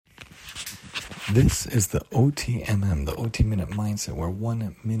This is the OTMM, the OT Minute Mindset, where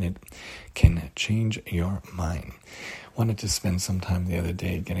 1 minute can change your mind. Wanted to spend some time the other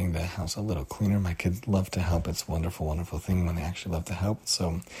day getting the house a little cleaner. My kids love to help. It's a wonderful, wonderful thing when they actually love to help.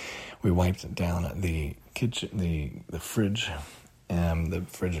 So we wiped down the kitchen, the fridge, the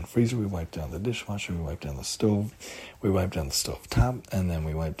fridge and freezer. We wiped down the dishwasher. We wiped down the stove. We wiped down the stove top, and then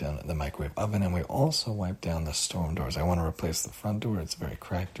we wiped down the microwave oven, and we also wiped down the storm doors. I want to replace the front door. It's very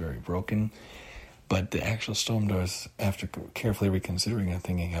cracked, very broken. But the actual storm doors, after carefully reconsidering and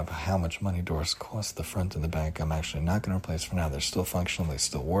thinking of how much money doors cost, the front and the back, I'm actually not going to replace for now. They're still functional. They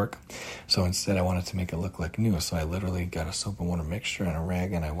still work. So instead, I wanted to make it look like new. So I literally got a soap and water mixture and a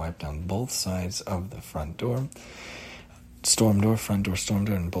rag, and I wiped down both sides of the front door. Storm door, front door, storm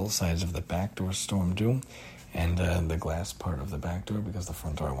door, and both sides of the back door, storm door. And the glass part of the back door, because the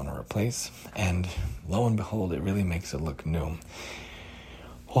front door I want to replace. And lo and behold, it really makes it look new.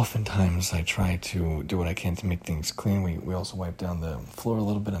 Oftentimes, I try to do what I can to make things clean. We also wipe down the floor a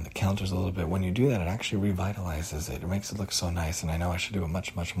little bit and the counters a little bit. When you do that, it actually revitalizes it. It makes it look so nice, and I know I should do it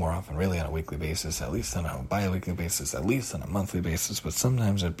much, much more often, really on a weekly basis, at least on a bi-weekly basis, at least on a monthly basis, but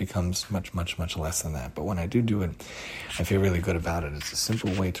sometimes it becomes much, much, much less than that. But when I do it, I feel really good about it. It's a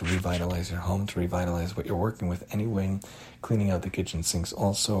simple way to revitalize your home, to revitalize what you're working with anyway. Cleaning out the kitchen sinks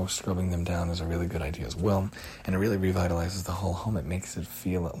also, scrubbing them down is a really good idea as well, and it really revitalizes the whole home. It makes it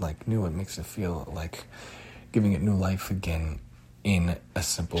feel like new. It makes it feel like giving it new life again in a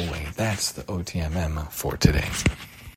simple way. That's the OTMM for today.